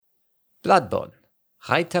Bloodborne,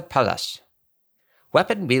 Reiter Palace.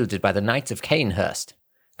 Weapon wielded by the Knights of Cainhurst.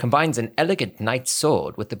 Combines an elegant knight's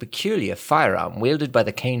sword with the peculiar firearm wielded by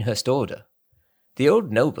the Cainhurst Order. The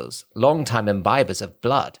old nobles, long-time imbibers of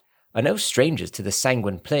blood, are no strangers to the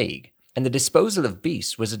sanguine plague, and the disposal of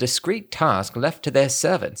beasts was a discreet task left to their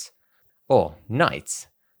servants, or knights,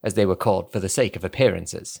 as they were called for the sake of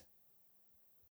appearances.